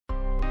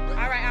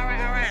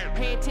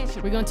Pay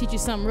attention. We're gonna teach you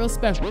something real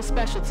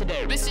special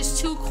today. This is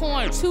two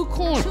coins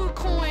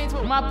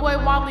with my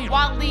boy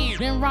Wally,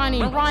 then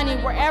Ronnie,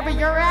 wherever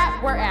you're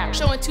at, we're at.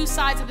 Showing two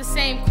sides of the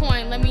same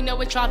coin. Let me know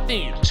what y'all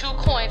think. 2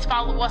 Coins.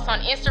 Follow us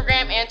on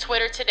Instagram and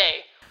Twitter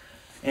today.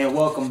 And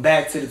welcome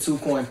back to the 2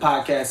 Coin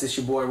Podcast. It's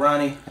your boy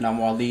Ronnie. And I'm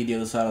Wally, the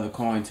other side of the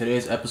coin.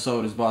 Today's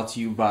episode is brought to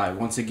you by,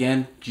 once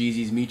again,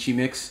 Jeezy's Michi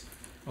Mix,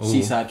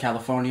 Seaside,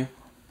 California.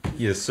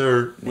 Yes,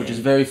 sir. Which is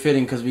very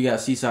fitting because we got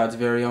Seaside's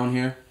very own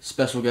here.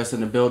 Special guest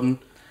in the building.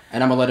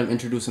 And I'm going to let him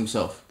introduce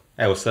himself.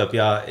 Hey, what's up,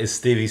 y'all? It's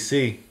Stevie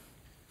C.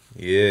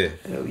 Yeah.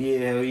 Hell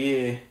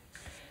yeah.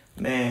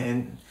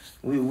 Man,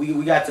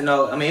 we got to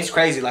know. I mean, it's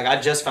crazy. Like,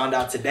 I just found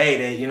out today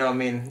that, you know what I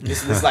mean,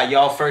 this is like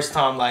y'all first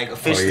time, like,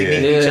 officially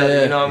meeting each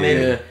other, you know what I mean?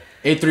 Yeah.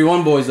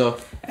 831 boys, though.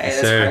 Hey,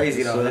 that's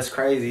crazy, though. That's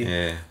crazy.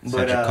 Yeah. But,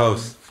 Central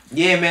Coast.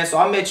 Yeah, man. So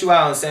I met you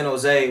out in San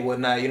Jose and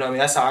whatnot. You know what I mean?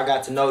 That's how I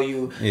got to know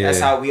you. Yeah. That's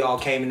how we all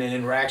came in an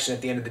interaction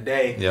at the end of the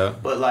day. Yeah.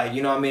 But, like,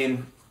 you know what I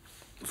mean?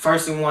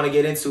 First thing we want to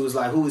get into is,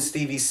 like, who was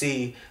Stevie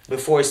C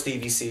before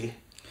Stevie C?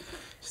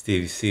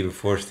 Stevie C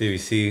before Stevie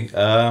C.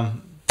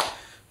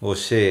 Well,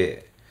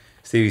 shit.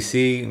 Stevie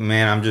C,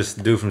 man, I'm just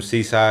a dude from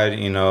Seaside.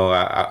 You know,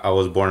 I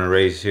was born and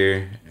raised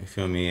here. You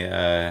feel me?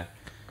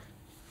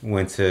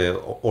 Went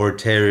to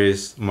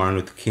Orteris, Martin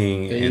Luther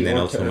King, and then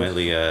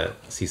ultimately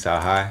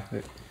Seaside High.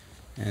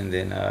 And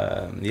then,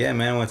 yeah,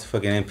 man, I went to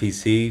fucking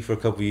NPC for a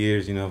couple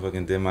years. You know,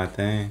 fucking did my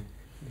thing.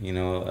 You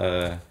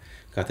know,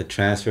 got the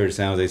transfer to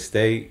San Jose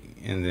State.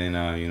 And then,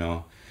 you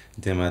know,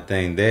 did my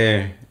thing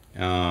there.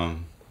 Yeah,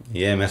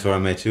 man, that's where I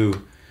met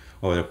you.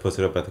 Over there,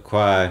 posted up at the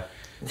quad.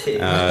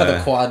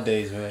 The quad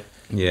days, man.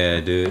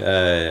 Yeah, dude.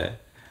 I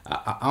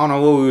don't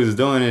know what we was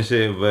doing and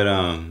shit, but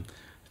I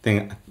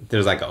think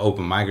there's like an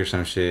open mic or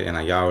some shit, and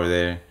like y'all were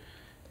there.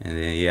 And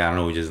then, yeah, I don't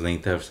know, we just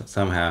linked up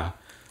somehow.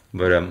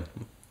 But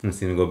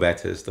let's even go back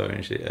to the story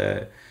and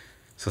shit.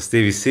 So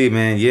Stevie C,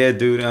 man, yeah,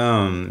 dude.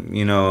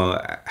 You know,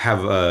 I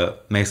have a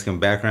Mexican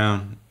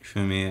background. You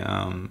feel me?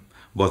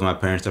 Both my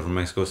parents are from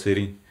Mexico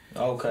City.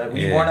 Okay. Were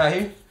you born out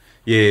here?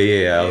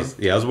 Yeah.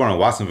 I was born in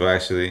Watsonville,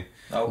 actually.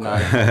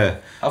 Okay.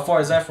 How far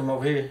is that from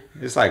over here?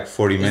 It's like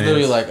 40 minutes. It's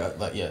literally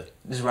like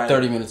Just right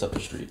 30 minutes up the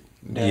street.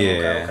 Yeah.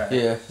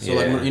 Okay. Yeah. So,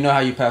 like, you know how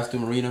you pass through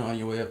Marina on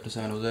your way up to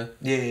San Jose?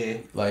 Yeah.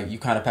 Like, you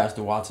kind of pass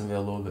through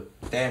Watsonville a little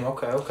bit. Damn,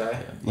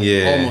 okay.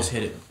 Yeah. Almost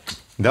hit it.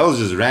 That was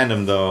just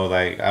random, though.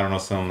 Like, I don't know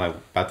something like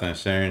about the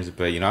insurance,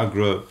 but, you know, I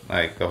grew up,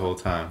 like, the whole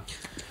time.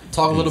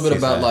 Talk a little bit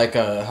about, like,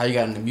 how you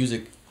got into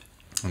music.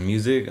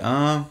 Music?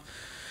 How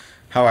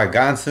I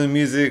got into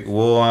music?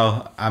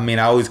 Well, I mean,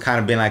 I always kind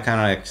of doing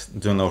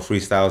little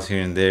freestyles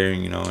here and there,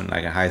 you know, and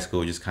like in high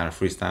school, just kind of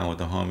freestyling with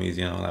the homies,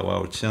 you know, like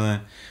while we're chilling,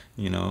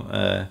 you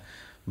know.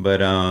 But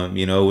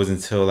you know, it was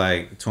until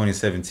like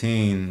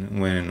 2017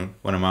 when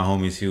one of my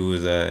homies, he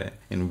was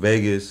in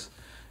Vegas,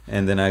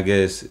 and then I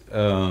guess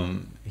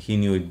he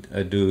knew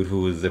a dude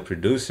who was the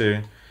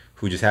producer,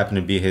 who just happened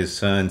to be his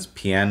son's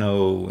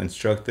piano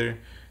instructor,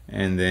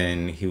 and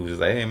then he was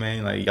like, "Hey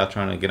man, like y'all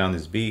trying to get on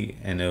this beat?"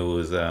 And it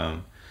was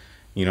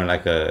you know,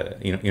 like a,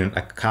 you know,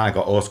 like kind of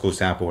like an old school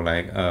sample,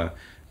 like,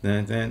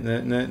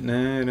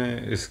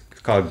 it's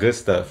called Good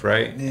Stuff,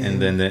 right? Yeah. And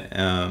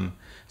then,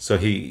 so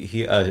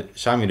he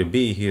shot me the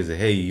beat. He was like,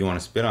 "Hey, you want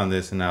to spit on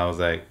this?" And I was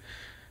like,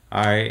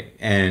 "All right."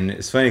 And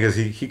it's funny because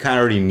he kind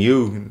of already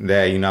knew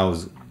that, you know, I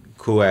was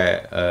cool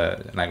at,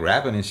 like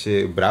rapping and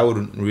shit, but I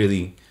wouldn't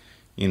really,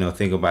 you know,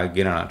 think about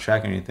getting on a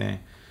track or anything.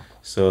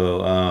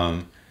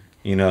 So,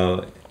 you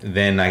know,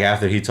 then like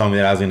after he told me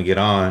that I was going to get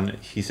on,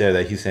 he said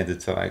that he sent it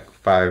to like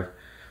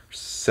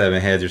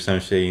 5-7 heads or some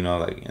shit, you know,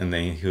 like, and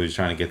then he was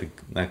trying to get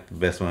the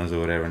best ones or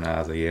whatever, and I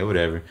was like, yeah,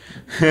 whatever.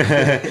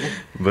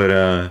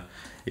 But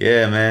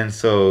yeah, man,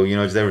 so, you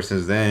know, just ever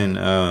since then,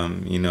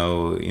 you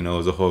know, it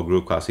was a whole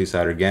group called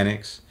Seaside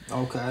Organics.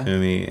 Okay. You know what I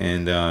mean?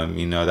 And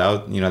you know,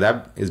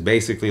 that is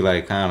basically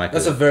like kind of like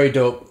that's a very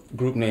dope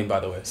group name, by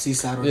the way.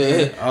 Seaside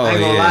Organics. Yeah. Oh, I ain't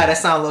gonna lie, that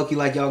sound low-key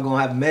like y'all gonna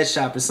have a med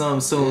shop or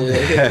something soon.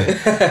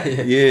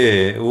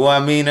 Yeah. Well, I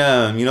mean,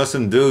 you know,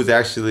 some dudes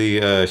actually,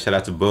 shout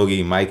out to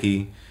Bogey,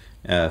 Mikey,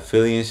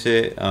 Philly and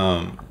shit.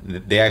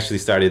 They actually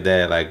started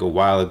that like a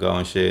while ago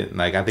and shit.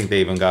 Like, I think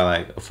they even got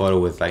like a photo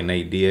with like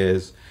Nate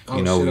Diaz,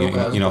 you know,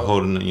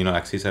 holding, you know,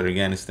 like Seaside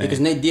Organics thing. Because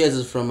Nate Diaz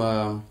is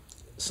from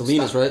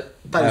Salinas, right?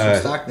 I thought he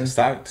was from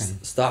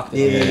Stockton. Stockton.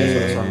 Yeah.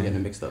 That's what I'm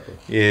getting mixed up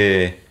with.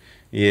 Yeah.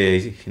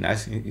 He's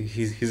nice.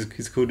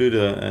 He's a cool dude.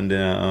 And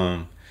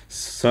then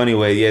so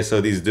anyway, yeah.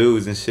 So these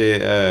dudes and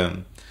shit,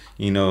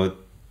 you know,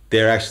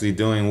 they're actually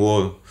doing,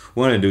 well,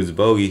 one of the dudes,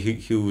 Bogey,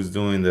 he was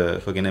doing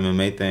the fucking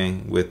MMA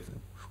thing with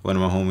one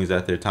of my homies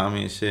out there,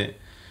 Tommy and shit.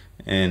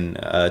 And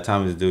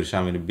Tommy's the dude who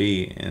shot me the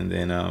beat, and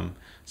then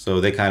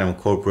so they kind of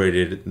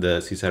incorporated the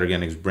Seaside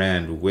Organics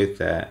brand with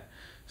that.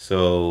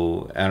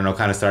 So I don't know,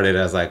 kind of started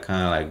as like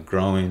kind of like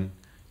growing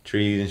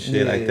trees and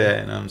shit like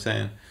that. You know what I'm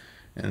saying?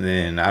 And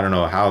then I don't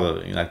know how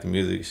the, you know, like the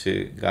music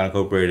shit got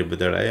incorporated, but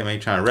they're like, "Hey man, you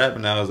trying to rap?"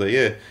 And I was like,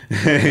 "Yeah,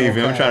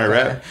 I'm trying to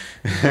rap."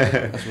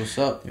 That's what's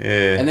up.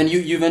 Yeah. And then you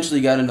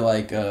eventually got into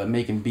like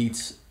making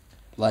beats,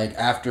 like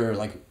after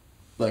like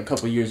like a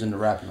couple years into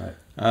rapping,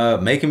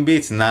 right? Making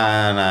beats? Nah.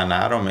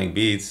 I don't make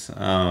beats.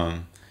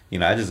 You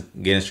know, I just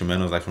get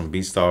instrumentals like from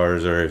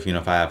BeatStars, or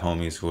if I have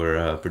homies who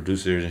are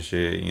producers and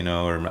shit,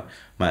 or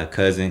my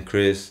cousin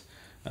Chris.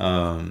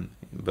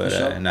 But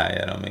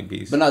I don't make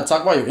beats. But now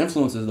talk about your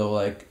influences though,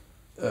 like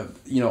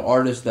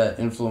artists that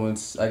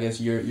influence, I guess,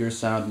 your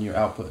sound and your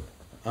output.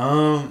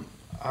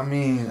 I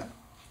mean,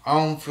 I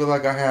don't feel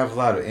like I have a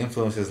lot of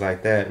influences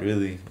like that,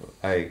 really.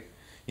 Like,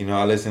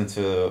 I listen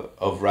to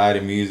a variety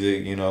of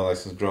music, like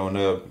since growing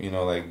up,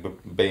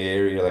 like Bay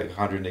Area, like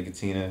 100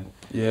 Nicotina,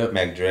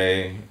 Mac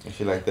Dre, and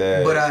shit like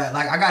that. But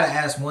like, I gotta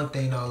ask one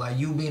thing though, like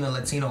you being a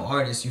Latino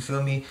artist, you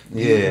feel me? Do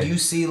you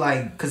see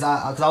like, cause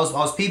I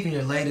was peeping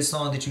your latest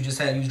song that you just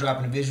had, you was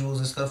dropping the visuals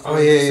and stuff for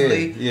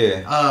recently.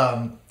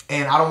 Yeah.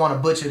 And I don't want to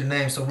butcher the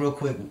name, so real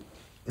quick,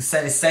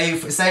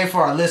 save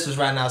for our listeners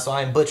right now, so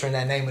I ain't butchering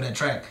that name of that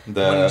track.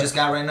 What you just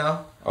got right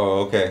now?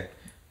 Oh, okay.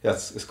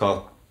 It's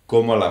called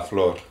Como la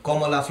Flor.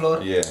 Como la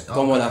Flor? Yeah.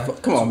 Como la Flor.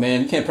 Come on,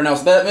 man. You can't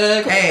pronounce that,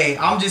 man. Hey,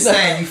 I'm just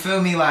saying, you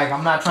feel me? Like,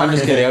 I'm not trying I'm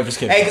just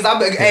kidding. Hey, cause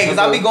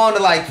I be going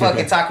to like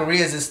fucking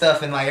taquerias and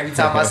stuff, and like every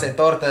time I said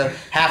torta,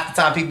 half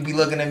the time people be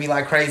looking at me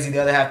like crazy. The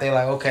other half they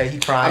like, okay, he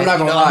trying. I'm not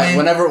gonna lie.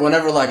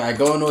 Whenever like I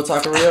go into a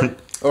taqueria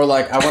or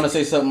like I want to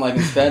say something like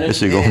in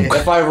Spanish,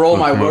 if I roll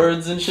my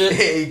words and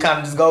shit, you kind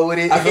of just go with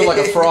it. I feel like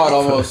a fraud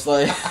almost.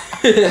 Like,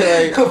 what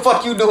the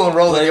fuck you doing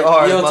rolling your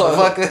R's,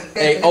 motherfucker?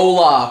 Hey,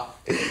 hola.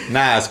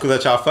 Nah, it's cool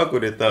that y'all fuck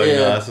with it though. Yeah.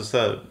 That's what's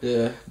up.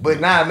 Yeah.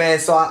 But nah, man.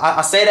 So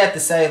I say that to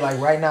say, like,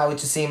 right now it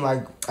just seems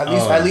like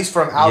at least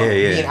from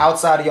being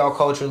outside of y'all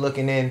culture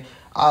looking in,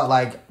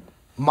 like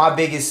my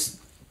biggest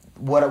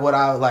what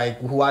I like,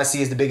 who I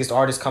see as the biggest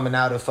artist coming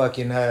out of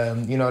fucking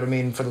you know what I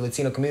mean, for the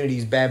Latino community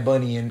is Bad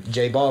Bunny and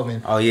J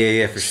Balvin. Oh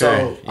yeah, for sure.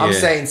 So I'm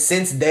saying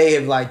since they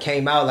have like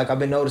came out, like I've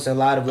been noticing a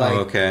lot of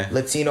like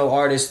Latino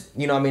artists,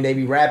 you know what I mean, they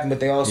be rapping,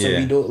 but they also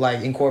be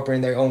like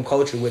incorporating their own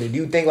culture with it. Do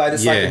you think like this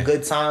is like a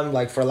good time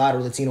like for a lot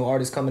of Latino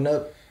artists coming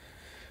up?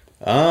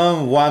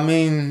 Well, I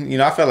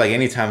mean, I feel like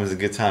any time is a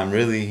good time,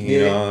 really.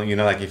 You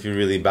know, like if you're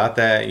really about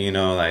that,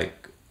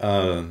 like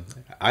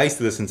I used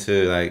to listen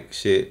to like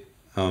shit,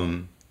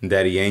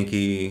 Daddy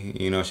Yankee,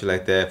 shit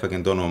like that,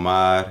 fucking Don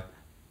Omar,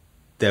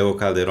 Tego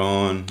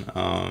Calderon,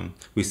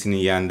 Wisin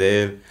y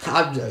Yandel.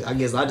 I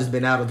guess I just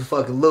been out of the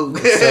fucking loop.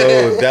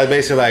 So that's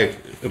basically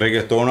like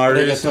reggaeton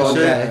artists and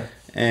shit.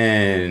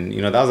 And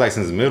that was like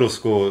since middle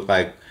school.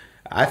 Like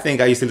I think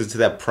I used to listen to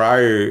that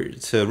prior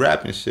to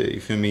rap and shit.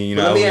 You feel me?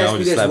 Let me ask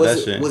you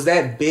this: was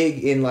that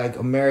big in like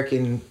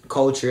American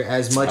culture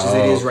as much as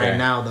it is right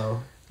now,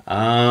 though?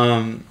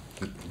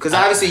 Because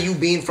obviously you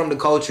being from the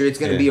culture, it's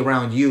gonna be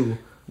around you.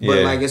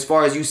 But like as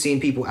far as you seeing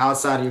people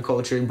outside of your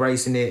culture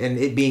embracing it and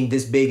it being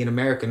this big in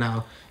America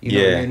now, you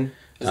know what I mean?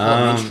 It's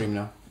more mainstream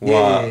now.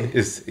 Well,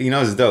 it's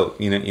it's dope.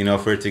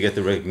 For it to get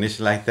the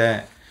recognition like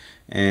that,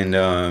 and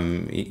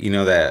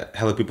that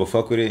hella people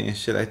fuck with it and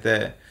shit like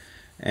that.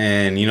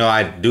 And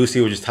I do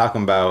see what you're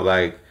talking about,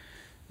 like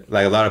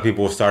a lot of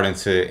people are starting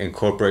to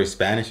incorporate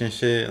Spanish and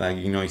shit. Like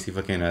you see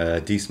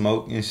fucking D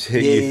Smoke and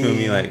shit. You feel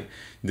me? Like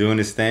doing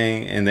this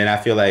thing, and then I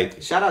feel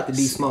like shout out to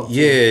D Smoke.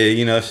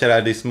 Yeah, shout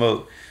out D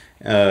Smoke.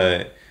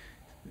 I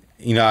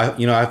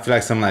feel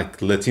like some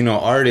like Latino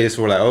artists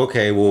were like,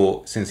 okay,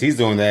 well, since he's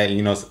doing that,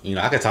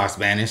 I could talk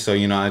Spanish, so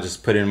I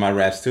just put it in my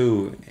raps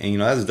too,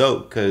 and that's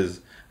dope because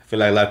I feel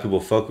like a lot of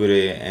people fuck with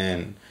it,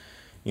 and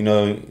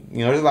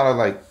there's a lot of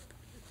like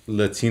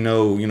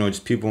Latino,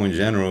 just people in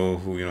general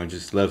who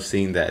just love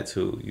seeing that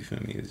too. You feel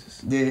me? It's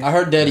just, I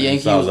heard Daddy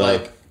Yankee was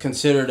like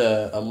considered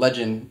a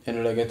legend in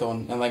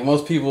reggaeton, and like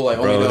most people like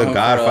only know the him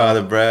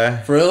Godfather,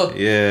 bruh. For real?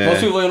 Yeah. Most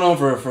people know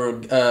him for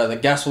the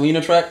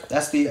Gasolina track.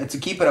 That's to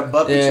keep it a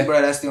buck with you,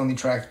 bruh. That's the only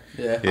track.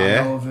 Yeah.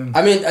 I know of him.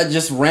 I mean,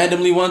 just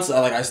randomly once,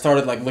 I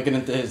started like looking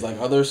into his like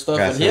other stuff,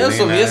 and he has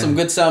some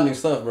good sounding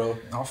stuff, bro.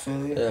 I'll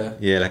feel it.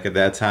 Yeah. Like at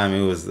that time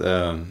it was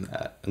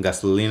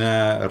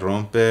Gasolina,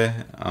 Rompe,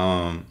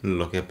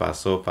 Lo que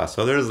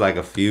pasó. There's like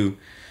a few,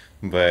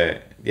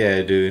 but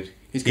yeah, dude.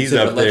 He's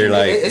up there,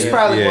 like it's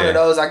probably one of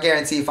those. I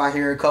guarantee if I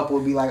hear a couple,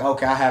 it'd be like,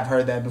 okay, I have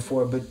heard that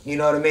before, but you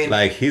know what I mean.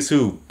 Like he's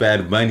who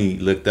Bad Bunny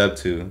looked up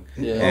to,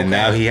 and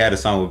now he had a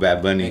song with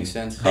Bad Bunny Makes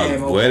sense. called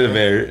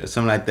Vuelve,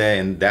 something like that,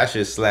 and that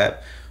shit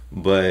slap.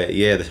 But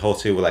yeah, the whole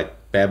shit with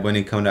like Bad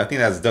Bunny coming out, I think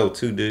that's dope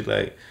too, dude.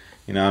 Like,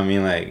 you know what I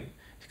mean? Like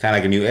kind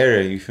of like a new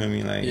era. You feel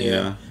me? Like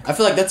I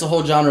feel like that's a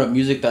whole genre of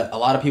music that a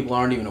lot of people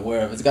aren't even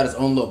aware of. It's got its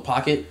own little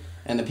pocket.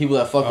 And the people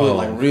that fuck with it,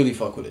 like, really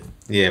fuck with it.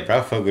 Yeah,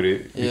 probably fuck with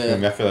it. You feel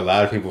me? I feel a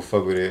lot of people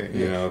fuck with it,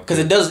 you know. Because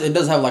it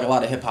does have, like, a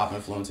lot of hip-hop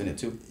influence in it,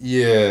 too.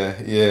 Yeah.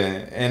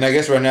 And I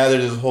guess right now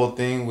there's this whole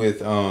thing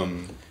with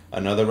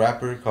another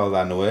rapper called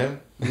Anuel.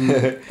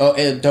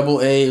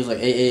 Double A, it was like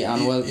A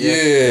Anuel.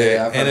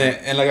 Yeah.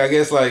 And like, I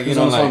guess, like, you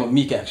know, like... song with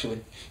Meek,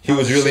 actually. He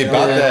was really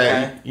about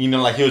that, you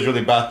know, like, he was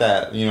really about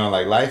that, you know,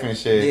 like, life and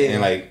shit. Yeah.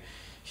 And, like,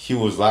 he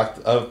was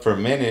locked up for a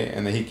minute,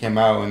 and then he came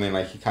out, and then,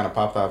 like, he kind of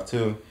popped off,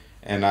 too.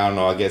 And I don't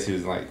know, I guess he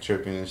was like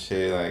tripping and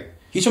shit. Like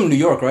he's from New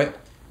York, right?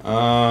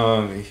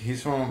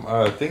 He's from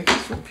I think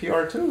he's from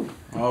PR too.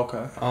 Oh,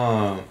 okay.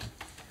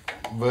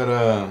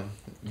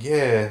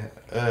 Yeah.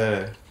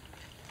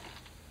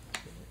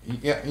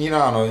 Yeah,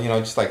 I don't know,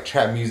 just like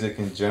trap music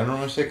in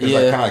general and shit. Cause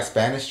like kind of like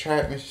Spanish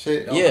trap and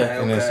shit.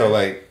 Yeah. And then so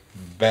like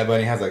Bad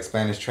Bunny has like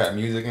Spanish trap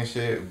music and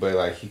shit, but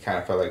like he kind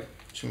of felt like,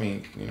 what you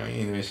mean, you ain't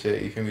even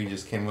shit. You feel me?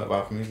 Just came up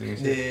off music and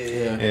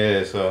shit.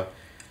 Yeah. So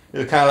it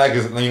was kind of like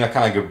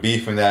kind of like a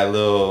beef in that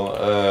little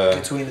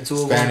between the two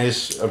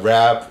Spanish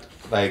rap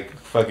like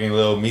fucking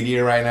little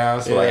media right now.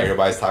 So like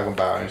everybody's talking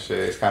about it and shit.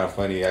 It's kind of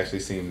funny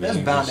actually seeing. That's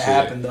bound to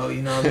happen though.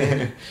 You know what I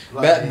mean?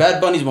 Like,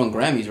 Bad Bunny's won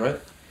Grammys, right?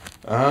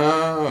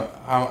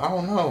 I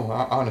don't know.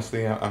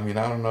 Honestly, I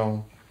don't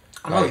know.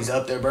 I know he's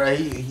up there, bro.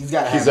 He's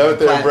got. He's up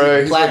there, bro.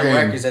 He's platinum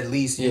records at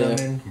least. You know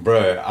what I mean,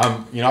 bro.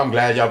 I'm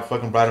glad y'all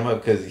fucking brought him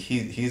up because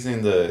he's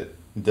in the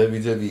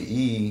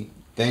WWE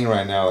thing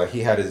right now. Like he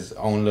had his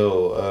own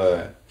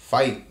little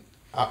fight.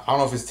 I don't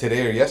know if it's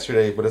today or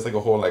yesterday, but it's like a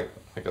whole like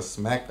a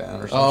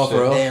SmackDown or something. Oh,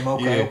 for real? Damn.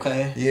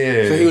 Okay.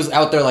 Yeah. So he was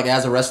out there like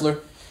as a wrestler.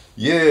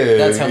 Yeah,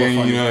 that's hella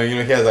funny. You know, he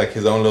has like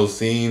his own little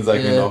scenes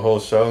like in the whole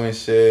show and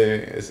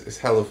shit. It's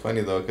hella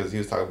funny though because he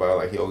was talking about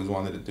like he always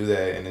wanted to do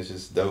that and it's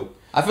just dope.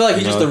 I feel like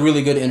he's just a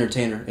really good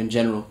entertainer in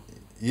general.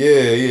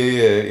 Yeah.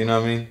 You know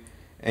what I mean?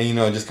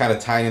 And just kind of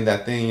tying in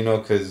that thing,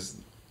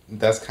 because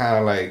that's kind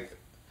of like,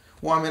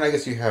 well, I mean, I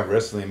guess you have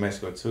wrestling in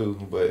Mexico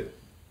too, but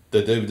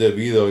the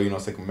WWE though,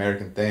 it's like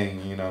American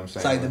thing. You know what I'm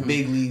saying? It's like the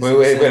big leagues.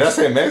 Wait! I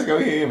said Mexico.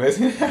 He ain't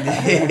Mexican.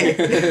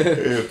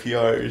 PR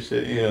and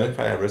shit. They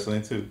probably have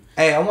wrestling too.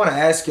 Hey, I want to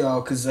ask y'all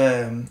because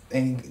and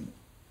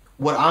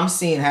what I'm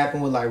seeing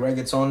happen with like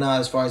reggaeton now,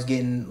 as far as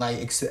getting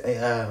like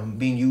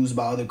being used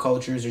by other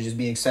cultures or just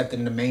being accepted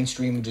in the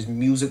mainstream, just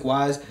music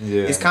wise,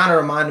 it's kind of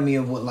reminding me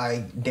of what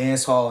like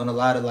dance hall and a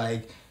lot of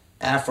like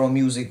Afro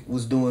music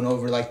was doing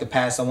over like the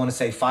past, I want to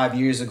say 5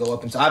 years ago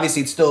up until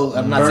obviously it's still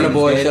I'm not Burna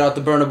Boy, shout out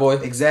to Burna Boy.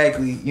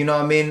 Exactly, you know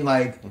what I mean?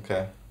 Like,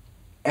 okay,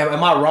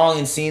 am I wrong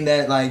in seeing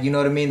that? Like, you know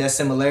what I mean? That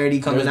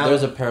similarity coming out.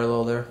 There's a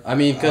parallel there. I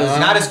mean, because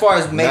not as far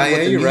as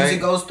maybe what the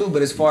music goes through,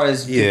 but as far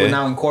as people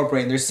now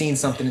incorporating, they're seeing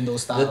something in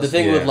those styles. The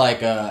thing with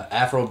like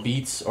Afro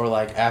beats or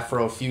like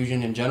Afro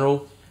fusion in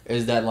general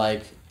is that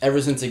like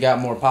ever since it got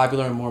more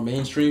popular and more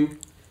mainstream,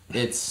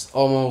 it's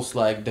almost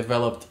like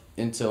developed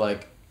into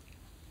like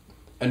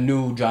a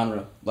new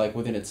genre, like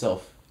within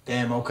itself.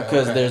 Damn, okay.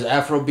 Because there's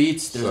Afro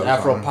beats, there's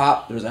Afro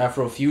pop, there's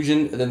Afro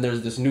fusion, and then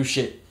there's this new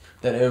shit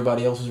that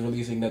everybody else is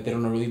releasing that they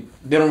don't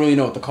really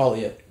know what to call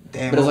it yet.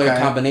 Damn, but it's like a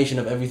combination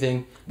of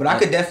everything. But I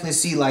could definitely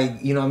see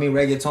like, you know what I mean,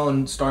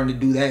 reggaeton starting to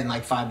do that in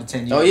like 5 to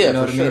 10 years. Oh yeah, you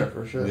know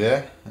for sure.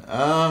 Yeah.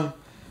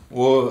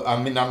 Well,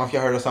 I mean, I don't know if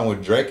y'all heard a song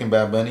with Drake and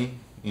Bad Bunny.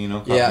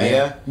 Called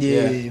Yeah.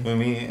 You know what I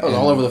mean? It was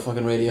all over the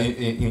fucking radio.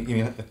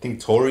 I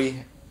think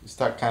Tory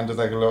start kind of just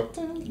like a little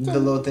the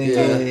little thing.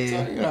 Yeah.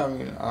 You know what I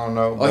mean? I don't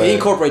know. Oh, he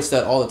incorporates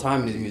that all the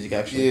time in his music.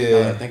 Actually, now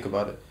that I think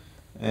about it.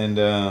 And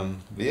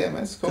yeah,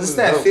 man, it's cool. It's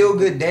that feel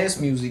good dance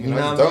music. You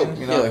know what I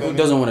mean? Like, who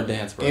doesn't want to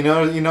dance, bro?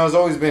 It's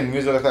always been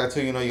music like that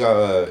too. You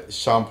got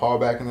Sean Paul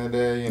back in the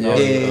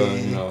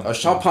day.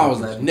 Sean Paul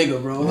was that nigga,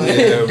 bro.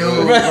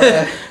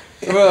 Yeah,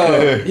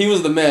 bro, he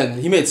was the man.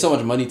 He made so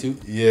much money too.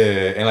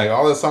 Yeah, and like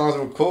all the songs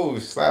were cool,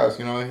 slaps.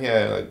 He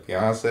had like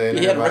Beyonce. And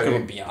he had a record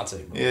with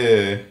Beyonce, bro.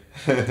 Yeah.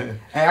 Hey,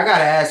 I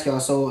gotta ask y'all.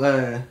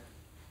 So,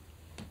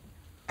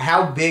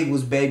 how big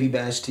was Baby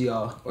Bash to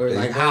y'all, or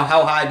like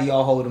how high do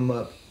y'all hold him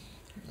up?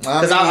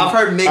 Because I've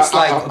heard mixed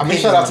I mean,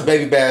 shout out to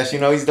Baby Bash.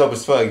 He's dope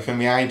as fuck. You feel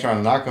me? I ain't trying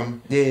to knock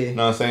him. Yeah. You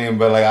know what I'm saying?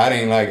 But like, I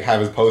didn't like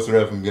have his poster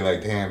up and be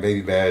like, damn,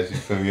 Baby Bash. You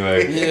feel me?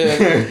 Like,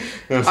 yeah. You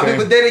know what I mean,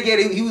 but then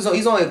again,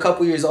 he's only a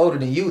couple years older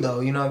than you though.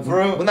 You know,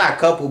 well, not a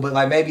couple, but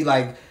like maybe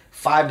like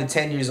 5 to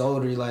 10 years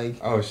older. Like,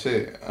 oh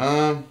shit.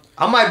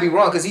 I might be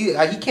wrong because he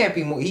can't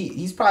be more.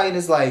 He's probably in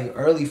his like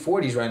early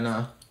 40s right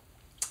now.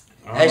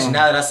 Actually,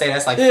 now that I say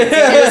that's like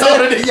 15 years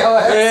older than your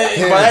ass.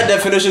 By that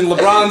definition,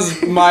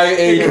 LeBron's my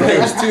age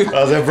range too.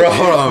 I was like, bro,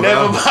 hold on,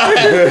 never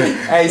mind.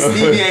 Hey,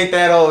 Stevie ain't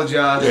that old,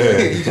 y'all.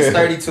 He's just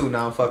 32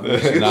 now. I'm fucking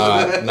with you.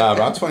 Nah,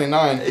 bro, I'm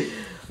 29.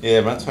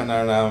 Yeah, but I'm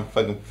 29 now. I'm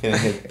fucking finna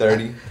hit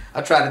 30.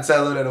 I tried to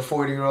tell her that a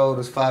 40-year-old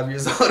was 5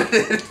 years older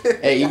than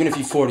Hey, even if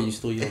you're 40, you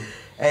still young.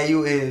 Hey,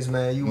 you is,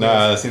 man. You is.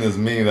 I seen this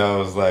meme that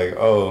was like,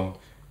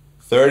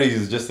 30s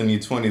is just the new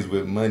 20s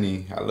with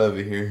money. I love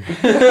it here.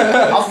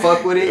 I'll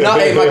fuck with it. No,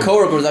 hey, my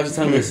coworker was actually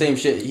telling me the same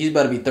shit. He's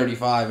about to be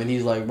 35, and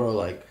he's like, bro,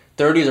 like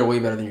 30s are way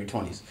better than your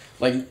 20s.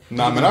 Like,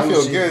 nah, man, I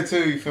feel good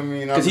too. You feel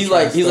me? Because he's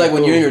like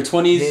when you're in your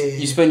 20s,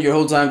 you spend your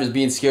whole time just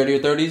being scared of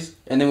your 30s,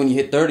 and then when you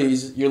hit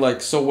 30s, you're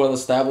like so well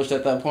established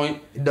at that point.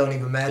 It don't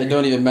even matter. It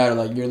don't even matter.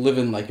 Like you're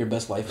living like your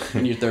best life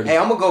in your 30s. Hey,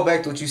 I'm gonna go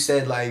back to what you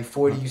said. Like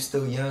 40, you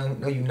still young.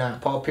 No, you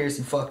not. Paul Pierce,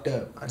 he fucked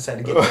up. I just had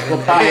to get that in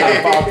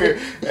there. Paul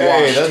Pierce.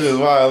 Hey, that's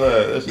just wild.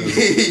 That's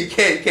just... you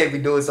can't be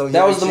doing so.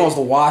 That was the most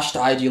washed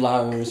IG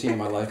live I've ever seen in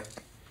my life.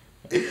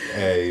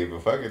 Hey,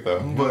 but fuck it though.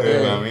 But, you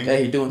know what I mean?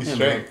 Hey, he doing him,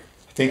 straight.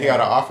 I think he got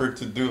an offer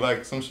to do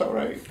like some show,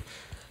 right?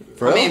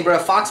 I mean, bro,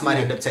 Fox might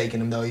end up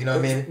taking him though. You know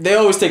what I mean? They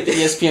always take the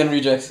ESPN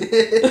rejects.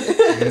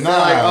 It's not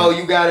like, oh,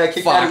 you got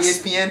kicked out of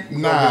ESPN.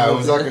 Nah, it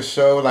was like a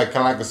show, like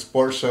kind of like a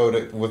sports show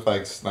that with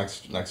like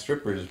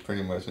strippers,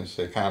 pretty much and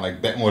shit, kind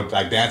of like more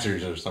like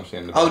dancers or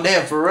something. Oh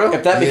damn, for real?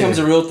 If that becomes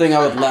a real thing,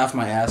 I would laugh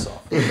my ass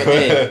off. But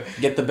hey,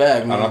 get the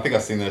bag, man. I don't think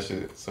I've seen that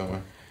shit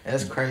somewhere.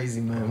 That's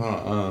crazy,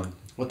 man.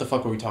 What the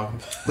fuck were we talking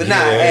about? But nah,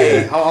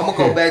 hey, I'm gonna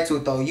go back to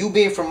it though. You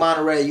being from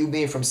Monterey, you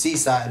being from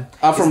Seaside.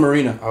 I'm from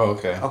Marina. Oh,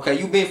 okay. Okay,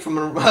 you being from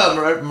Marina.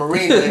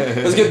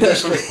 Let's get that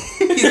straight.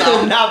 He's like,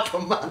 I'm not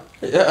from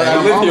Monterey. Yeah,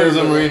 I live here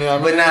in Marina.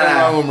 But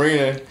nah.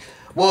 Marina.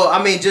 Well,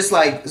 I mean, just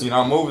like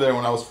I moved there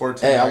when I was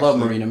 14. Hey, I love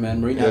Marina,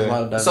 man. Marina has a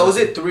lot of diversity. So is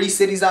it 3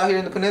 cities out here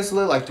in the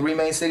peninsula? Like 3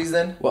 main cities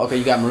then? Well, okay,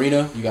 you got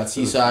Marina, you got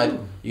Seaside,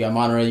 you got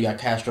Monterey, you got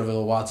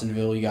Castroville,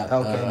 Watsonville, you got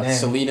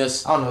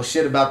Salinas. I don't know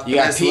shit about the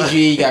peninsula. You got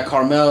PG, you got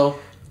Carmel.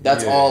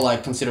 That's all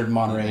like considered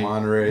Monterey.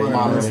 Monterey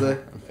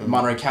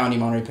County,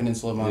 Monterey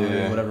Peninsula,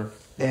 Monterey, whatever.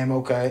 Damn,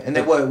 okay. And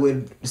then what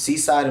would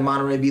Seaside and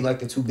Monterey be like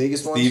the 2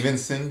 biggest ones?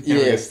 Stevenson?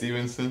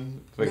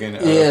 Stevenson? Fucking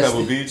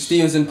Pebble Beach?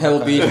 Stevenson,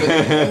 Pebble Beach.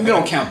 But we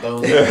don't count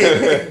those.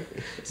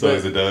 So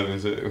is it done?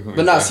 Is it?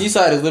 But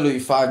Seaside is literally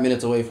 5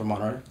 minutes away from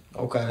Monterey.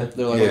 Okay.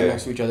 They're like right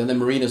next to each other. And then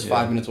Marina's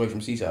 5 minutes away from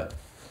Seaside.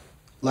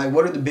 Like,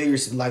 what are the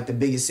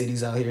biggest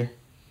cities out here?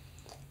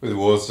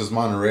 Well, it's just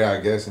Monterey,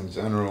 I guess, in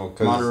general.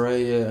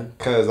 Monterey, yeah.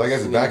 Because I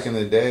guess back in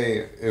the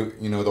day,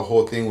 the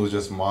whole thing was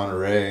just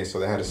Monterey, so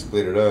they had to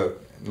split it up.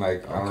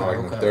 Like, I don't know, like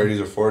in the 30s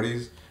or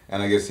 40s.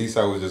 And I guess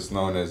Seaside was just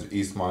known as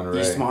East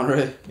Monterey. East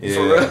Monterey? Yeah.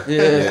 For real?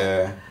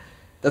 Yeah.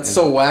 That's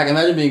so whack.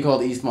 Imagine being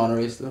called East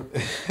Monterey still.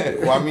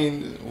 Well, I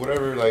mean,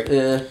 whatever, like,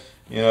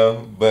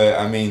 but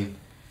I mean,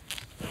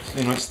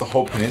 it's the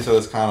whole peninsula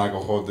is kind of like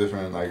a whole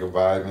different, like, a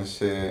vibe and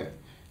shit.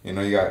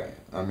 You got,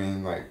 I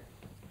mean, like,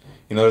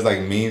 there's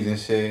like memes and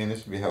shit, and it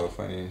should be hella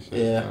funny and shit.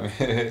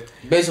 Yeah.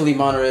 Basically,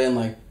 Monterey and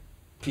like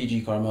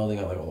PG Carmel, they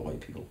got like all the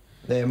white people.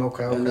 Damn,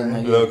 okay. And then,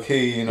 like, low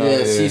key,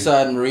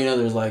 Seaside and Marina,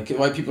 there's like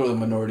white people are the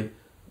minority.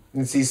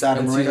 In Seaside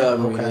and Marina,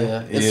 okay.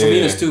 Yeah. It's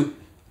Salinas too. In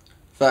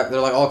fact, they're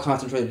like all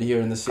concentrated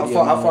here in the city.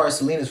 How far is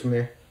Salinas from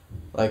here?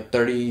 Like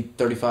 30,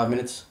 35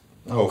 minutes.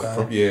 Okay.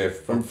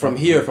 From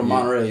here, from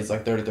Monterey, it's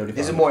like 30, 35.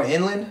 Is it more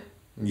inland?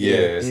 Yeah,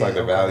 it's like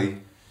a valley.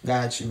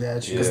 Got you.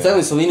 Because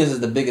technically Salinas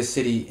is the biggest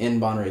city in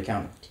Monterey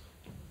County.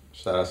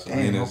 Shout out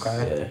Salinas.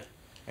 Okay.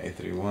 Yeah.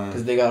 831.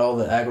 Because they got all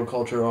the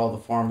agriculture, all the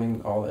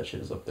farming, all that shit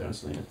is up there in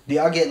Salinas. Do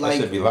y'all get like...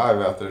 That should be live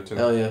out there too.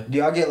 Hell yeah. Do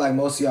y'all get like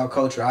most of y'all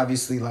culture,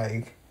 obviously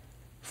like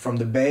from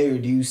the Bay, or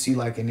do you see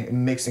like a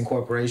mixed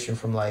incorporation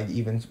from like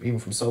even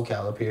from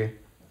SoCal up here?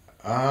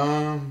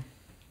 I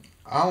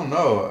don't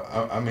know.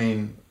 I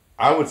mean,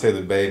 I would say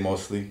the Bay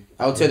mostly.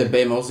 I would say the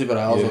Bay mostly, but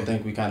I also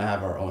think we kind of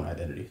have our own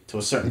identity to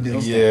a certain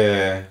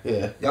extent.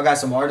 Yeah. Y'all got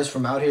some artists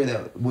from out here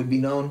that would be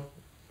known?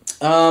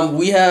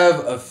 We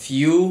have a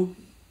few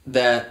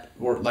that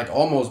were like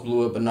almost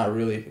blew up, but not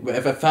really. But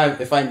if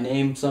I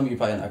name some, you're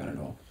probably not gonna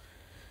know.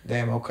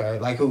 Damn. Okay.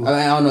 Like who?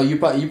 I don't know. You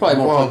probably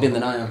more plugged in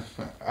than I am.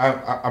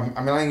 I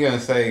mean, I ain't gonna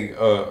say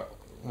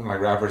like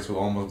rappers who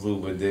almost blew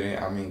but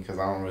didn't. I mean, because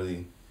I don't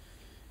really.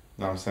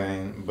 Know what I'm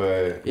saying?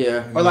 But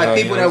yeah. Or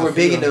like people that were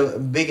big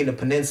in the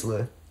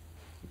peninsula.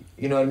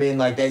 You know what I mean?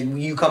 Like that when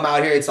you come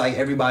out here, it's like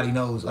everybody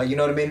knows. Like, you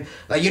know what I mean?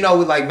 Like,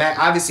 with like Mac,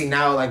 obviously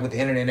now like with the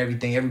internet and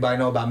everything, everybody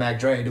know about Mac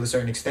Dre to a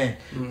certain extent.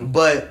 Mm-hmm.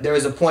 But there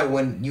was a point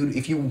when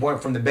if you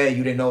weren't from the Bay,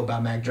 you didn't know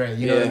about Mac Dre.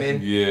 You know what I mean?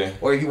 Yeah.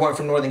 Or if you weren't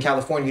from Northern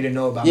California, you didn't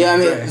know about Mac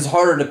Dre. It's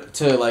harder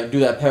to like do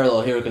that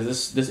parallel here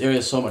because this area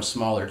is so much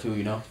smaller too,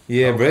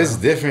 Yeah, but it's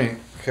different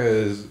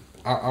because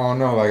I don't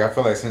know. Like, I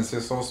feel like since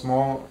it's so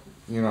small,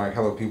 like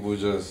hella people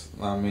just,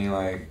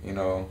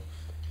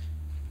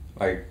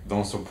 like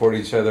don't support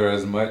each other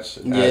as much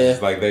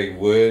as like they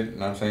would. You know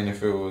what I'm saying?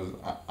 If it was,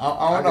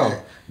 I don't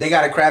know. They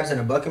got a crabs in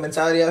a bucket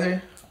mentality out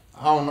here?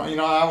 I don't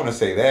know. I wouldn't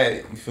say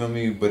that. You feel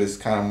me? But it's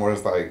kind of more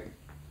just like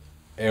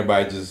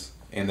everybody just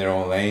in their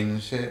own lane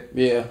and shit.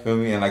 Yeah. Feel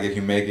me? And like if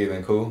you make it,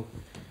 then cool.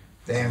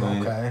 Damn.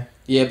 Okay.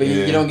 Yeah, but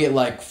you don't get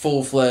like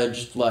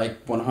full-fledged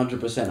like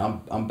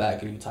 100%. I'm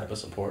backing you type of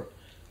support.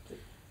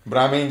 But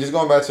I mean, just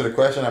going back to the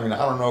question, I mean,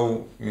 I don't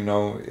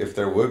know, if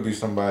there would be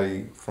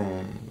somebody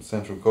from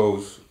Central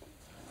Coast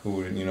who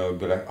would, be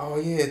like, oh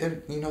yeah,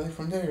 they're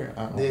from there.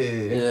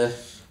 Yeah.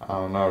 I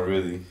don't know,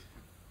 really.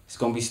 It's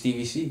gonna be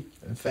Stevie C.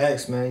 In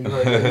facts, man. You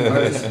heard it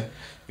first. It's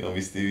gonna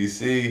be Stevie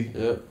C.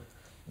 Yep.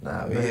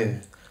 Nah, man.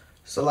 Yeah.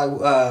 So like,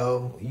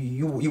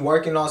 you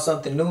working on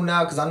something new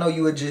now? Cause I know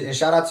you would just, and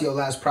shout out to your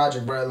last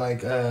project, bro.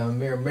 Like,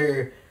 Mirror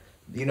Mirror.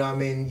 You know what I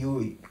mean?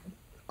 You.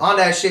 On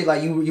that shit,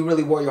 like, you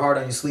really wore your heart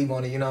on your sleeve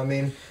on it, you know what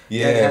I mean?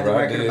 Yeah, had the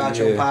record about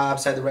your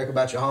pops, had the record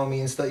about your homie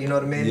and stuff, you know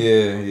what I mean?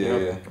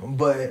 Yeah.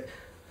 But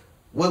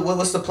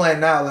what's the plan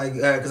now? Like,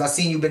 because I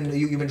seen you've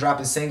been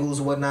dropping singles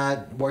and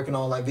whatnot, working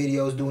on like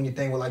videos, doing your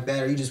thing with like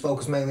that. Are you just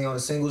focused mainly on the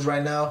singles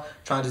right now,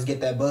 trying to just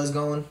get that buzz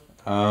going?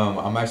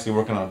 I'm actually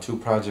working on 2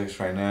 projects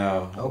right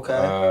now.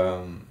 Okay.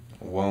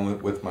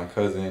 One with my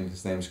cousin.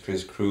 His name's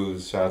Chris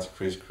Cruz. Shout out to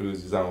Chris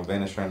Cruz. He's out in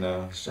Venice right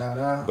now. Shout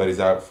out. But he's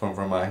out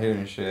from out here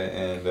and shit,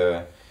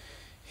 and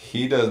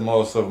He does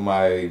most of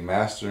my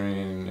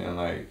mastering and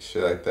like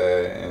shit like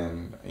that,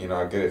 and you know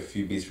I get a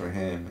few beats from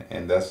him,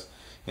 and that's,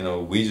 you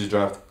know, we just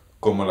dropped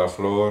Como la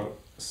Flor,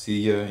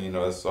 Sia, you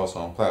know, it's also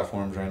on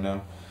platforms right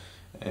now,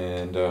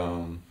 and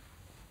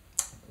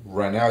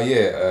right now,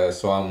 yeah,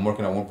 so I'm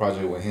working on one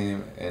project with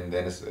him, and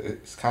then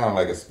it's kind of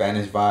like a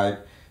Spanish vibe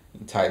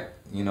type,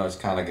 you know, it's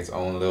kind of like its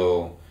own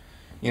little,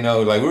 you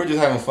know, like we were just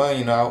having fun,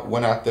 you know, I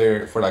went out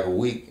there for like a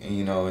week, and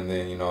you know, and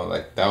then, you know,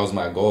 like that was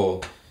my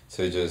goal,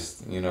 to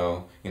just, you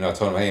know, I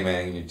told him, hey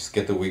man, you just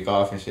get the week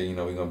off and shit, you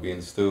know, we're gonna be in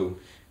the stew,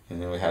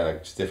 and then we had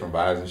like just different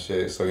vibes and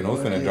shit, so, you know,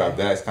 we're finna drop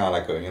that, it's kind of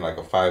like a, you know, like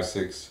a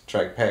 5-6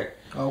 track pack,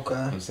 okay, you know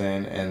what I'm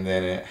saying, and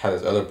then it had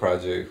this other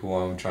project who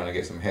I'm trying to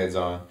get some heads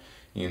on,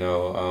 you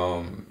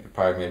know,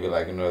 probably maybe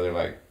like another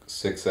like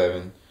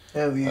 6-7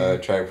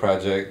 track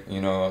project,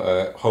 you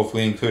know,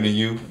 hopefully including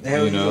you.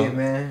 Hell you know, yeah,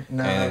 man.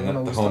 Nah,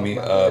 and the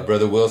homie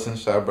Brother Wilson,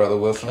 shout out Brother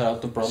Wilson. Shout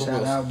out to Brother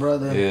Wilson. Shout out,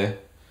 brother. Yeah.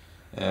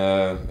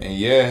 And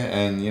yeah,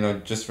 and you know,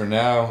 just for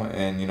now,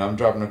 and you know, I'm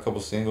dropping a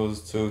couple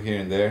singles too here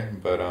and there,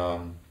 but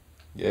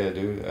yeah,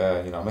 dude,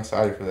 you know, I'm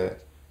excited for that.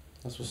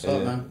 That's what's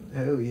up, man.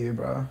 Hell yeah,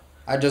 bro.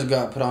 I just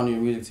got put on your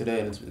music today,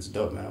 and it's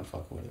dope, man. I'm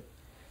fucking with it.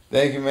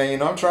 Thank you, man. You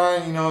know, I'm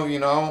trying. You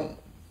know,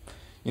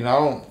 I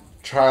don't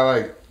try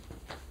like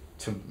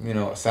to, you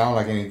know, sound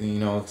like anything. You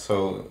know,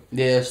 so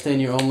yeah, stay in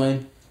your own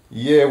lane.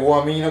 Yeah, well,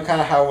 I mean, you know,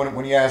 kind of how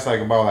when you ask like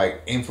about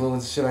like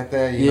influence and shit like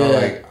that, you know,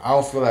 like I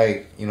don't feel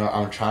like, you know,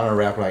 I'm trying to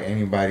rap like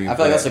anybody. I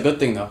feel like that's a good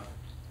thing though.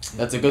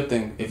 That's a good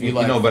thing if you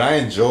like. You know, but I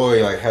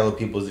enjoy like hella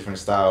people's different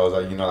styles,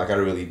 like, you know, like I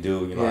really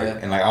do, you know,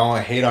 like, and like I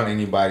don't hate on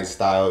anybody's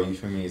style. You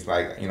feel me? It's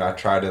like, you know, I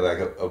try to like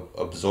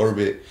absorb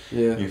it.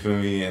 Yeah. You feel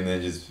me? And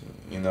then just,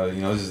 you know,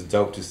 it's just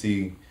dope to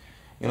see,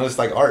 you know, it's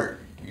like art.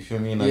 You feel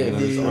me? Like, you know,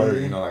 it's art.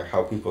 You know, like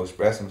how people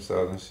express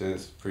themselves and shit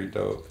is pretty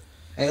dope.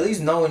 At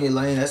least knowing your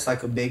lane, that's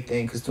like a big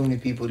thing, because too many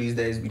people these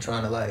days be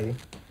trying to like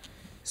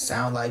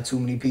sound like too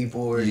many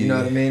people, or you know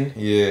what I mean?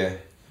 Yeah.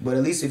 But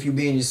at least if you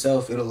being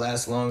yourself, it'll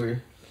last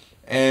longer.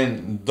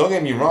 And don't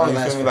get me wrong, you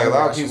feel me? Like a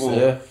lot of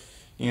people,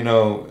 you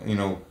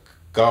know,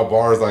 got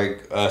bars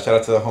like shout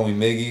out to the homie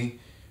Miggy.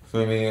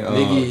 Feel me?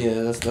 Miggy,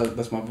 yeah,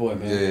 that's my boy,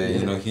 man. Yeah,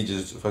 you know, he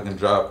just fucking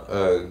dropped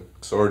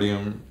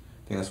Sordium,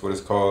 I think that's what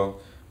it's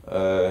called.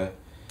 And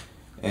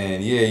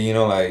yeah, you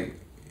know, like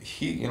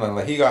he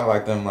got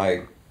like them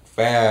like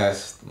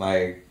fast,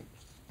 like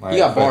he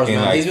got bars,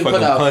 man. Like, he's been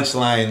putting out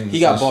punchlines. He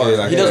got bars.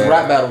 Like, he does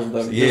rap battles.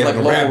 Though. Yeah, like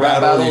local rap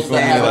battles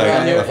that happen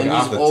around here, and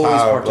he's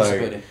always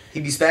participating. Like, he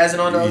be spazzing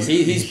on those.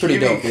 He's pretty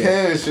dope.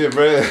 Yeah, shit,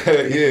 bro.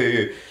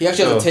 yeah. He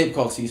actually has a tape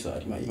called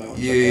Seaside. You might want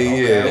to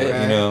check that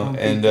out. You know,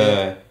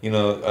 and you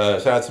know,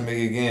 shout out to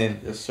Miggy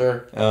again. Yes,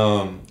 sir.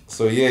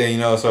 So yeah, you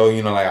know,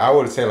 like I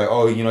would say like,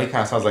 oh, you know, he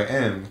kind of sounds like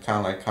kind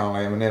of like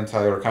Eminem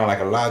type, or kind of like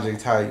a Logic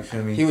type. You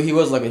feel me? He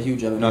was like a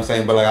huge Eminem. You know what I'm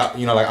saying? But like,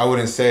 you know, like I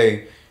wouldn't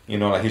say, you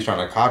know, like he's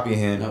trying to copy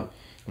him. No.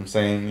 I'm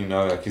saying, you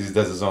know, like, 'cause he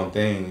does his own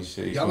thing.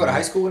 Shit, y'all go to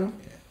high school with him?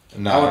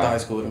 Nah. I went to high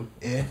school with him.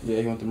 Yeah?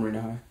 Yeah, he went to Marina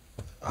High.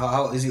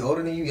 How is he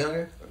older than you,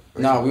 younger?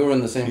 No, we were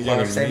in the same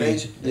class. Same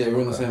age? Yeah, we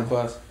were in the same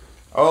class.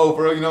 Oh,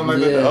 bro, you know, like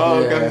that.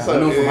 Oh, okay. I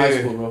knew him from high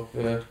school, bro.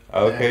 Yeah.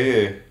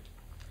 Okay,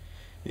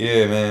 yeah.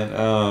 Yeah,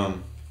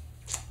 man.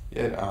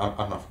 Yeah,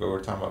 I'm not forgot what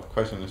we're talking about the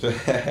question.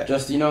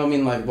 Just, you know what I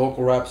mean, like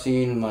local rap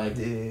scene,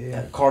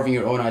 like carving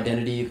your own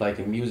identity, like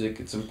in music,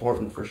 it's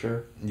important for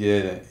sure.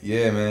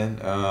 Yeah,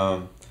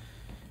 man.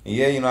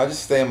 Yeah, you know, I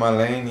just stay in my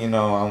lane. You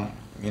know,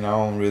 I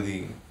don't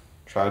really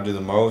try to do the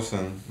most,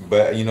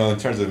 but you know, in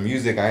terms of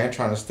music, I am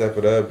trying to step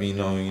it up. You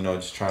know,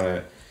 just trying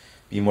to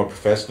be more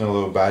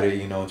professional about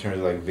it. You know, in terms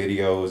of like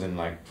videos and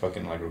like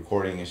fucking like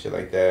recording and shit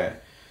like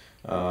that.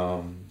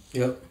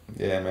 Yep.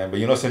 Yeah, man. But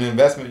you know, it's an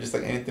investment, just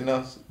like anything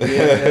else. Yeah.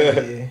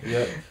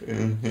 Yep.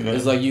 You know?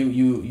 It's like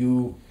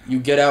you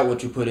get out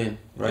what you put in,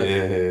 right?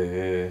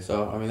 Yeah.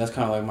 So I mean, that's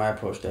kind of like my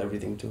approach to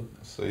everything too.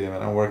 So yeah,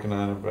 man, I'm working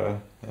on it, bro.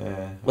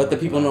 Yeah. Let the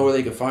people know where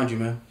they can find you,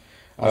 man.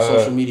 On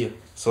social media.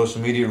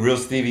 Social media, real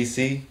Stevie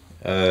C.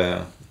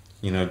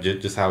 You know,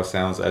 just how it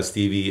sounds.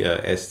 Stevie,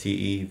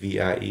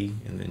 STEVIE,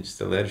 and then just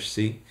the letter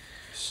C.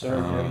 Sure.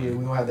 We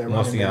don't have that.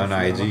 Mostly on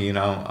IG. You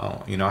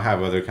know, I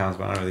have other accounts,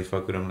 but I don't really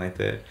fuck with them like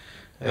that.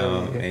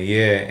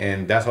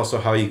 And that's also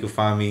how you can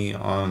find me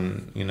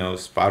on, you know,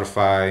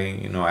 Spotify,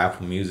 you know,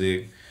 Apple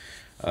Music,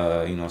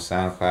 you know,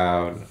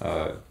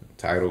 SoundCloud,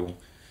 Tidal.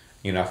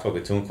 You know, I fuck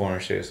with TuneCore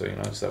and shit, so, you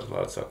know, just have a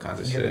lot of kinds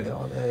of shit.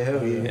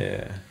 Hell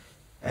yeah.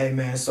 Hey,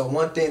 man, so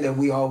one thing that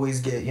we always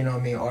get, you know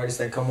what I mean, artists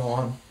that come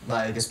on,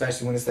 like,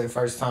 especially when it's their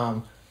first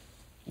time,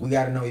 we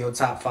got to know your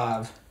top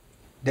 5,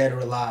 dead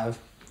or alive,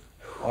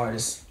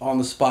 artists. On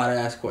the spot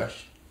ass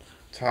question.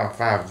 Top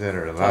 5 dead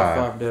or alive.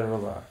 Top 5 dead or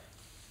alive.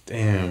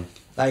 Damn.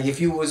 Like, if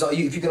you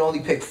can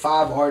only pick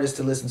 5 artists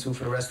to listen to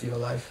for the rest of your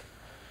life.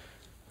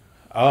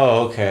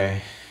 Oh,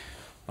 okay.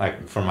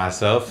 Like, for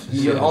myself?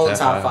 Your own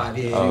top 5,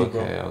 yeah. Oh,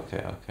 okay.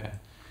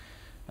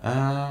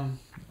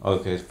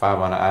 Okay, 5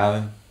 on the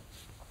island.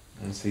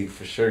 Let's see,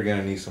 for sure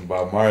gonna need some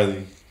Bob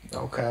Marley.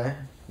 Okay.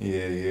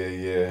 Yeah.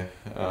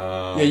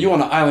 Yeah, you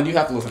on an island, you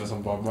have to listen to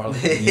some Bob Marley.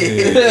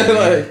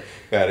 Like,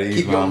 gotta ease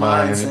keep my your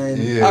mind.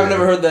 I've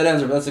never heard that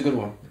answer, but that's a good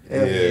one.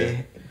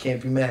 Yeah.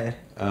 Can't be mad.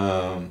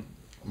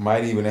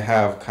 Might even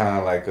have kind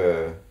of like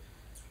a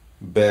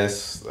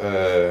best.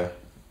 Let's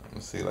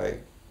see,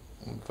 like,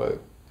 fuck.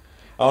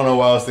 I don't know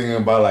why I was thinking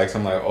about like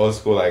some like old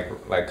school like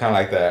kind of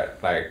like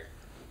that like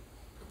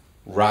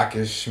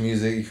rockish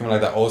music. You feel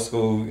like that old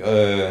school.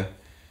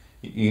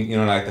 You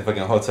know, like the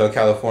fucking Hotel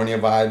California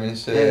vibe and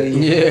shit.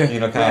 Yeah.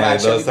 You know, kind of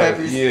like those type.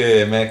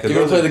 Yeah, man. You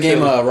ever play the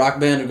game Rock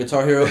Band or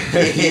Guitar Hero?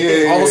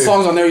 Yeah. All the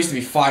songs on there used to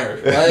be fire.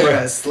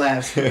 Right?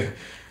 Slaps.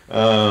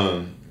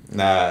 Let's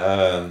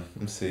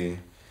see.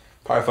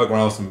 Probably fuck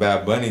around with some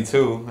Bad Bunny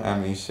too. I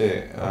mean,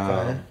 shit.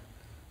 Okay.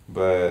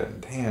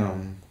 But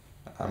damn,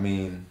 I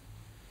mean,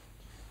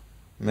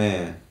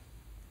 man.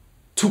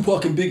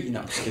 Tupac and Biggie. No,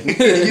 I'm just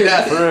kidding. You're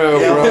not for real,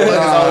 bro.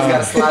 Always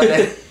gotta slide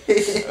that.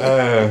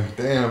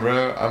 Damn,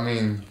 bro. I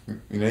mean,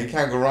 you know, you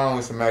can't go wrong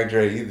with some Mac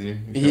Dre either. You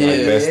feel Yeah,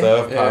 like best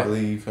stuff, yeah.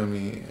 probably. You feel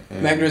me?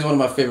 And Mac Dre is one of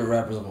my favorite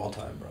rappers of all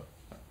time, bro.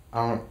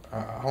 I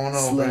don't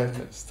know,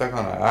 man. Stuck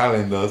on an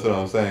island though. That's what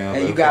I'm saying.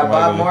 Hey, you got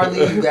Bob Marley,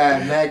 you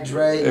got Mac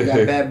Dre, you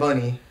got Bad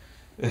Bunny.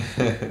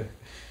 And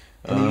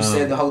then you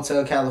said the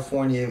Hotel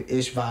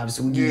California-ish vibes.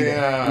 So we give you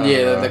that.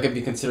 Yeah, that could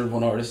be considered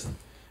one artist.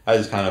 I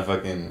just kind of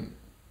fucking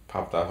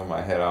popped off in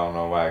my head. I don't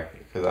know why,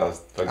 because I was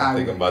fucking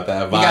thinking about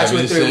that vibe. We got you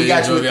with three. We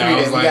got you with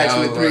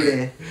three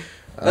then.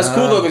 That's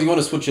cool though, because you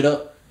want to switch it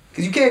up.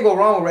 Cause you can't go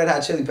wrong with Red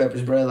Hot Chili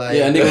Peppers, bro. Like,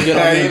 yeah, and nigga get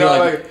on there, you know,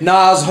 like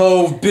Nas,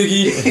 Hov,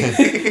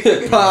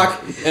 Biggie,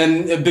 Pac,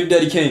 and Big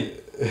Daddy Kane.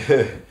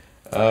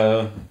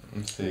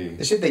 Let's see.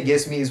 The shit that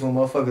gets me is when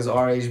motherfuckers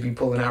our age be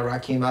pulling out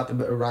Rakim out the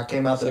bag.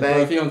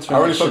 Bro, I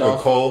already fuck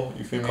with Cole.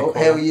 You feel me? Cole?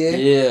 Hell yeah.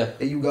 Yeah.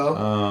 There you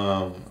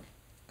go.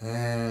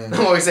 And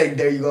I'm always saying,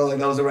 there you go, like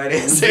that was the right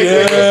answer.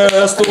 Yeah,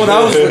 that's the one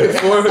I was looking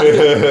for.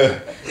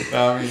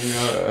 I mean, you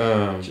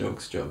know,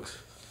 jokes.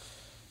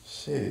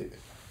 Shit.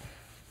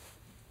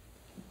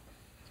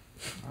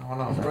 I don't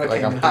know. Bro,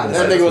 Like I'm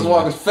that nigga was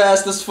walking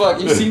fast as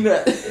fuck. You seen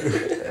that?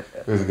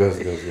 Go.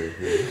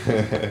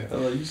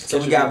 So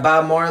we got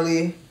Bob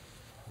Marley,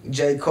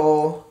 J.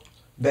 Cole,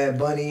 Bad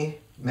Bunny,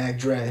 Mac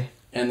Dre.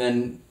 And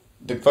then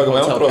the fucking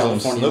Hotel throw some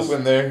California. Snoop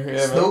in there.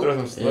 Yeah, Snoop? throw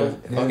some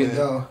Snoop. And there you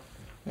go.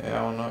 Yeah,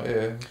 I don't know.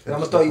 Yeah. And I'm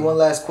gonna throw you one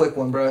last quick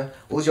one, bro.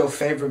 What was your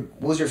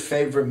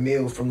favorite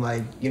meal from,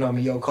 like, you know what I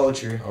mean, your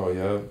culture? Oh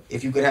yeah.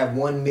 If you could have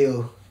one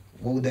meal,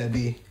 what would that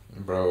be?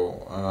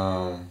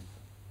 Bro,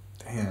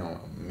 damn,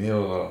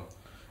 meal.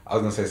 I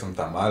was gonna say some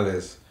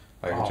tamales,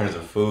 like in terms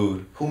of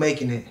food. Who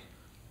making it?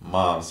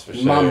 Mom's for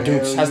sure. Mom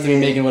Dukes has to be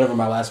making whatever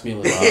my last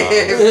meal is.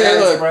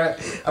 Facts, bro.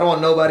 I don't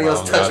want nobody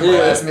else touching my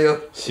last meal.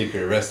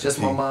 Secret recipe. Just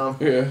my mom.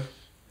 Yeah.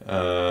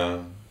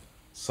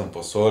 Some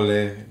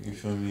pozole, you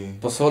feel me?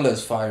 Pozole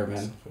is fire,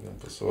 man.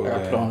 Pozole. I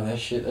gotta put on that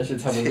shit. That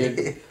shit's hella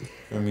good.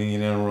 I mean, you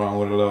nothing wrong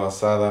with a little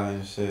asada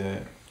and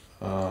shit.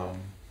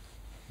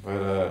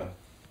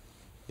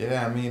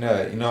 Yeah, I mean, you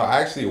know, I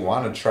actually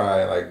want to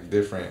try like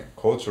different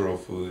cultural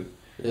food.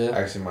 Yeah.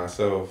 Actually,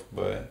 myself,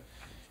 but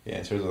yeah,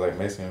 in terms of like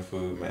Mexican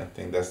food, man, I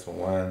think that's the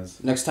ones.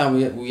 Next time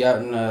we out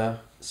in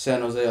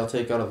San Jose, I'll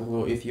take out a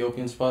little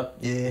Ethiopian spot.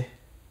 Yeah.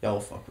 Y'all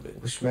will fuck with it.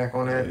 We'll smack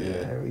on that.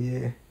 Yeah. Hell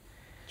yeah.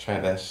 Try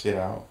that shit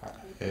out.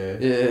 Yeah.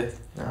 Yeah.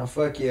 Nah,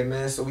 fuck yeah,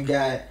 man. So we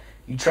got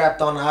you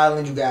trapped on the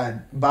island. You got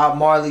Bob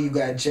Marley. You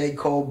got J.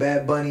 Cole,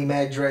 Bad Bunny,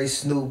 Mac Dre,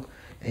 Snoop,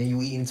 and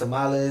you eating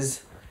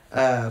tamales,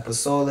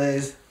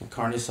 pozoles,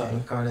 Carne asada.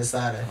 and carne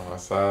asada.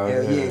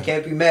 Hell Yeah,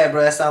 can't be mad,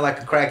 bro. That sound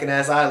like a cracking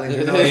ass island.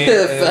 You know?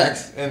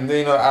 Facts. And then,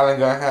 you know, island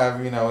gonna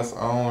have, you know, its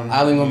own.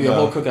 Island gonna be a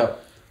whole cookout.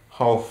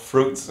 Whole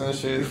fruits and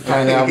shit,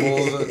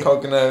 pineapples, and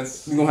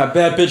coconuts. We gonna have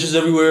bad bitches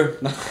everywhere. You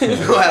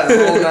gonna have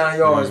the whole 9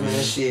 yards,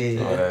 man. Shit.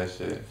 All that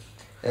shit.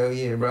 Hell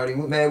yeah, brody.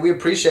 Man, we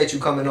appreciate you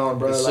coming on,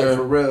 bro. Yes, like sir.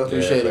 for real.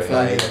 Appreciate it,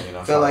 Like, you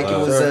know, felt like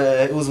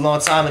it was a long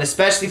time, and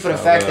especially for the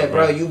fact that,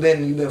 bro, you've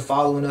been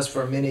following us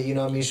for a minute. You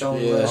know what I mean?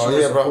 Showing Yeah. showing Oh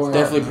yeah, bro. support.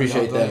 Definitely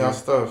appreciate y'all doing that, y'all man.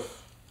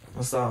 stuff.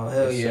 What's up?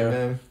 Hell Yes, yeah, sir.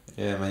 man.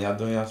 Yeah, man, y'all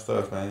doing y'all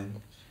stuff, man.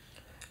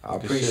 I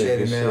Good appreciate shit, it,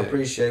 good man. I shit.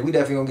 appreciate it. We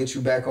definitely gonna get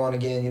you back on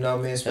again. You know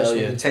what I mean? Especially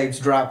yeah. when the tapes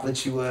drop.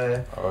 Let you Oh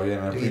yeah, man, I do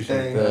your appreciate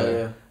thing. that.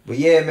 Yeah. But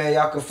yeah, man,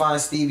 y'all can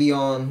find Stevie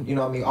on, you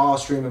know what I mean, all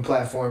streaming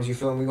platforms. You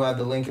feel me? We gonna have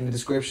the link in the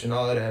description,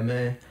 all of that,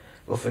 man.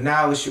 But for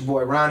now, it's your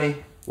boy Ronnie.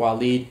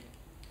 Waleed,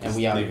 and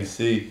we out. Stevie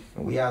C.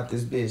 And we out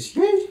this bitch.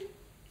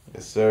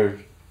 Yes, sir.